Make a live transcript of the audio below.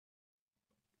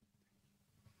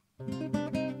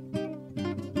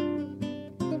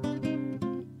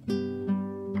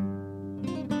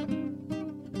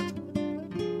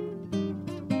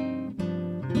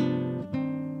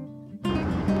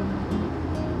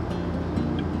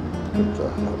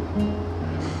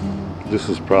This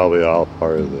is probably all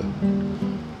part of the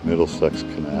Middlesex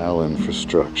Canal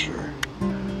infrastructure.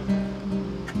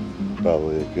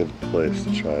 Probably a good place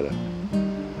to try to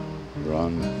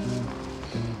run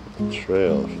the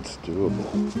trail if it's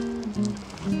doable.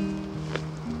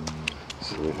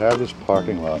 So we have this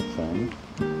parking lot thing.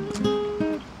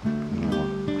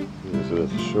 Use it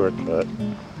as a shortcut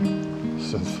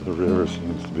since the river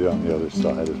seems to be on the other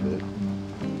side of it.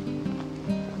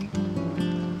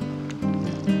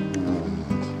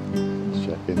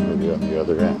 Maybe on the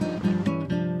other end.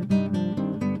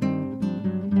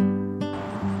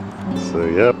 So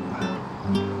yep,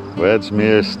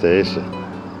 Wedgemere Station.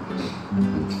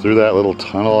 And through that little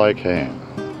tunnel I came.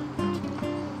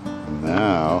 And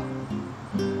now,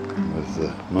 with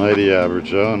the mighty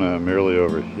Aberjona merely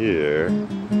over here,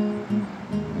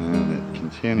 and it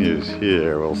continues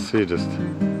here, we'll see just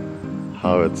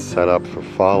how it's set up for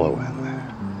following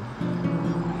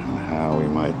and how we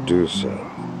might do so.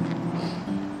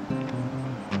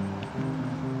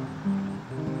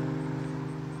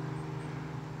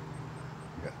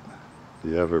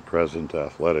 The ever-present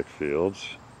athletic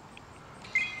fields.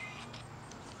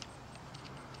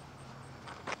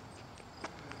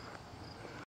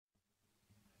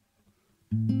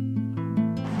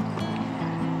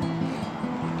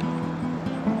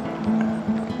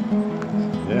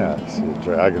 Yeah, I see a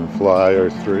dragonfly or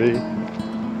three.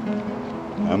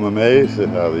 I'm amazed at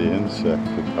how the insect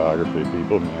photography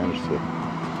people manage to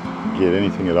get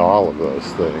anything at all of those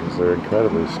things. They're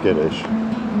incredibly skittish.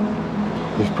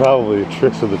 There's probably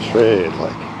tricks of the trade,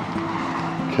 like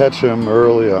catch them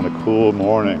early on a cool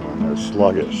morning when they're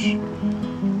sluggish.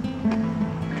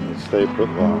 They stay put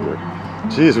longer.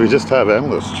 Geez, we just have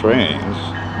endless trains.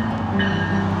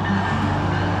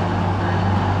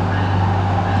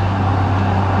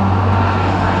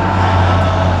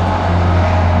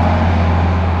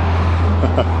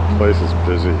 The place is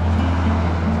busy.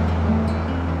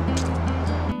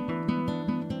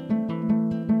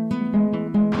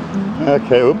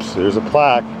 Okay, oops, there's a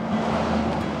plaque.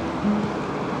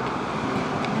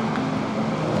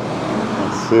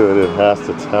 Let's see what it has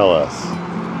to tell us.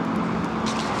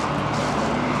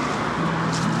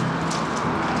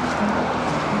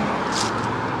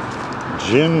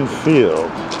 Gin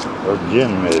Field, or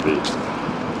Gin maybe.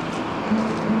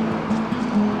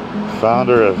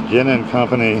 Founder of Gin and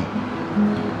Company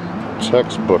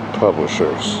Textbook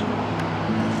Publishers.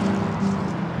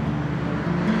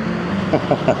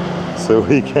 So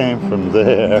we came from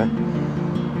there,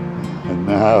 and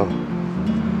now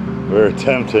we're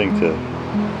attempting to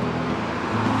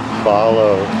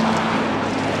follow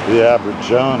the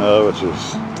Aberjona, which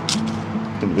is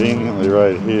conveniently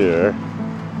right here,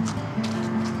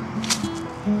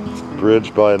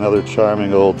 bridged by another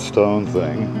charming old stone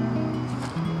thing.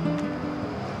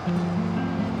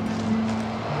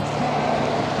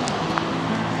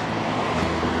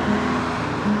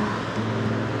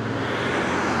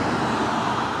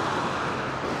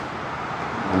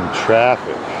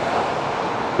 Traffic.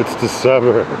 It's the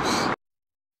suburbs.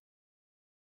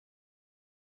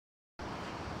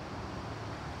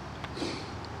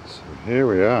 So here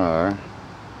we are,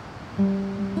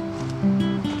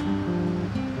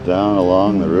 down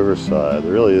along the riverside.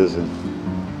 There really isn't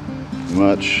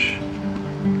much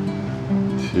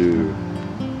to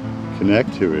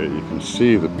connect to it. You can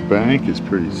see the bank is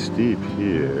pretty steep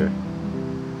here.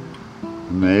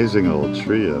 Amazing old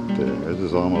tree up there. This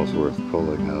is almost worth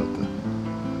pulling out the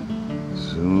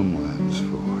zoom lens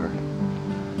for.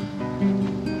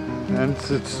 And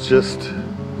it's just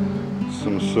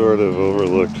some sort of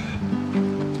overlooked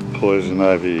poison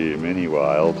ivy mini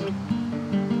wild,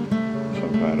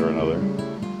 some kind or another.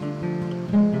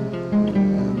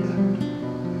 And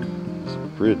there's a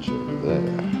bridge over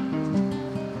there.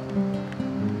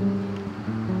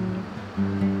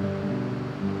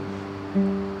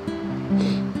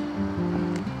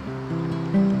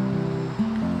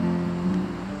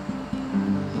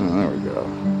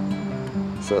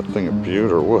 Is that thing a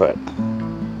beaut or what?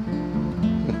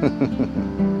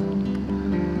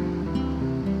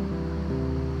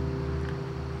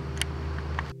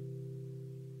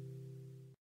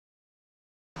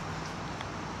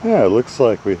 Yeah, it looks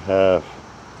like we have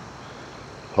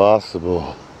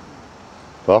possible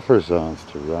buffer zones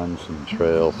to run some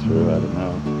trail through, I don't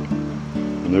know.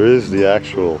 And there is the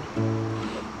actual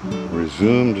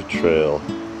resumed trail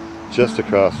just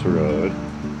across the road.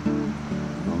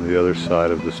 On the other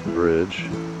side of this bridge.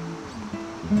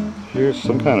 Here's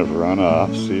some kind of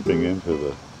runoff seeping into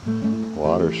the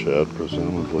watershed,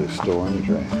 presumably storm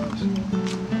drains.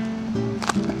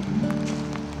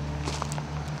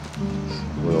 So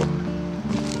we'll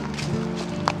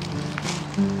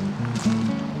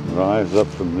rise up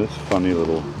from this funny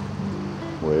little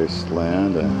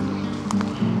wasteland and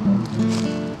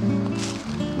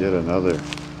yet another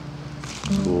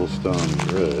cool stone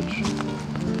bridge.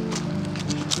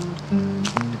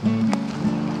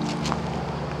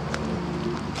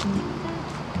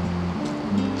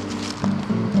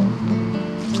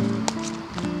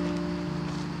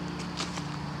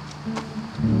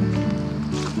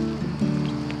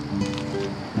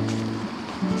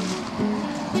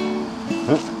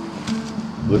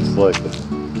 Looks like the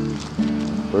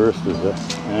first is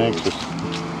anxious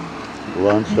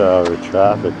lunch hour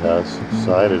traffic has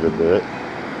subsided a bit.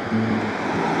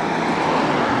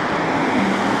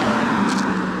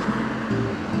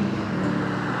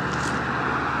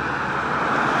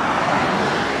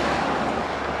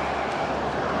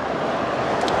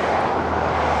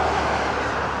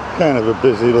 Kind of a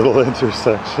busy little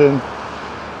intersection,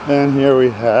 and here we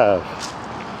have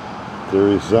the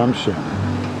resumption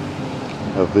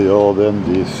of the old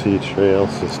MDC trail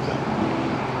system.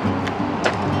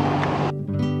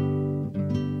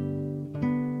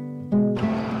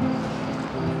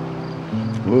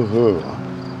 Woohoo!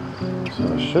 So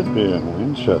it should be in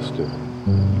Winchester,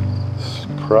 it's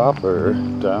proper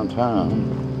downtown,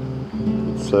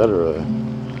 etc.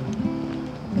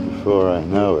 Before I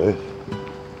know it,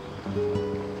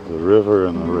 the river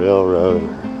and the railroad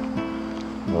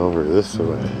are over this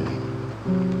way.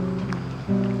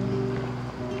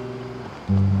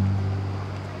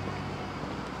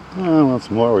 And once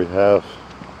more we have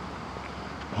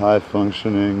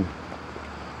high-functioning,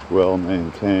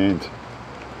 well-maintained,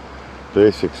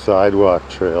 basic sidewalk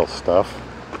trail stuff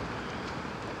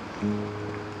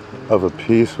of a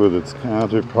piece with its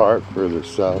counterpart further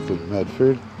south of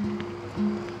Medford.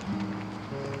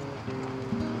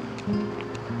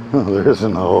 Oh, there's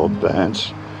an old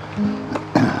bench.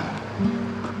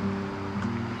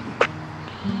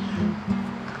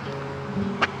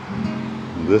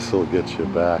 This will get you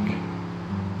back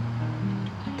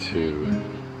to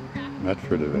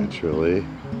Medford eventually,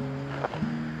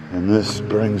 and this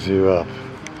brings you up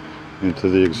into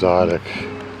the exotic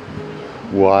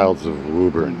wilds of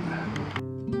Woburn.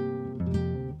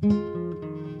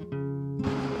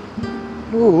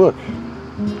 Oh, look,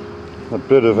 a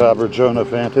bit of Aberjona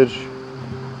vantage,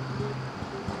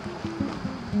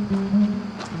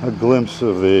 a glimpse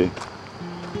of the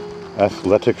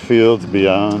athletic fields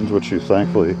beyond, which you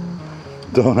thankfully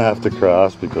don't have to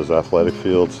cross, because athletic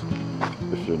fields,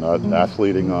 if you're not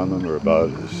athleting on them, are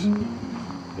about as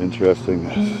interesting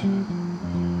as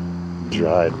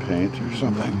dried paint or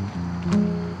something.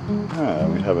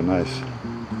 We have a nice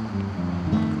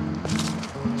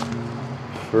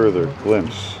further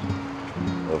glimpse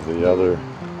of the other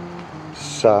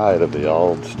side of the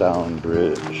old stone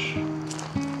bridge,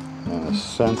 and a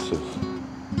sense of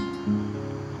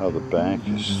how the bank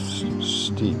is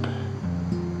steep.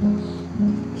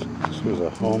 This was a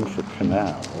home for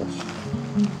canals,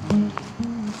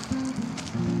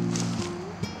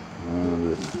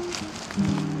 and it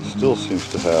still seems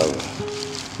to have a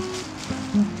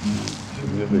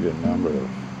significant number of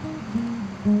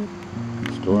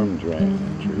storm drain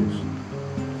entries,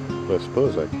 but I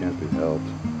suppose that can't be helped.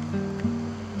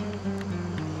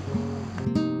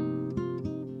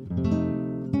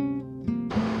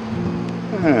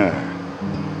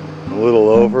 A little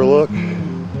overlook.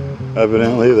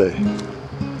 Evidently they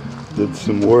did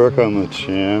some work on the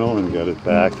channel and got it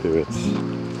back to its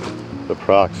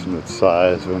approximate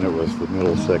size when it was the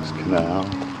Middlesex Canal.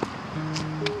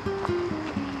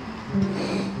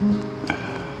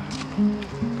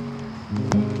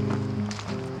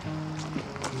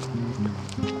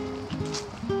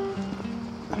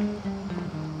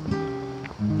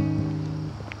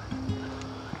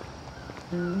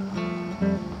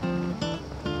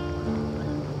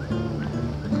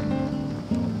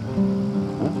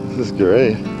 This is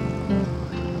great.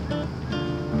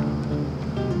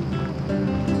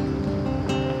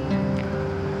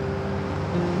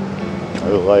 I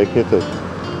like it that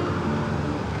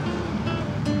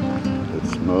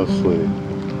it's mostly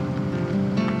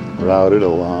routed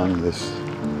along this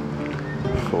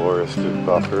forested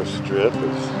buffer strip,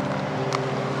 as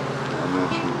I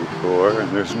mentioned before, and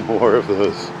there's more of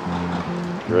those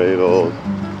great old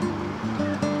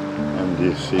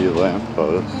MDC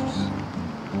lampposts.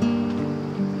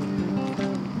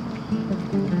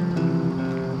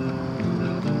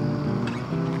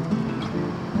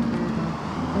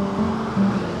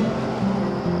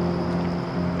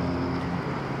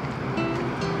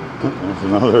 There's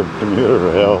another commuter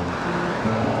rail.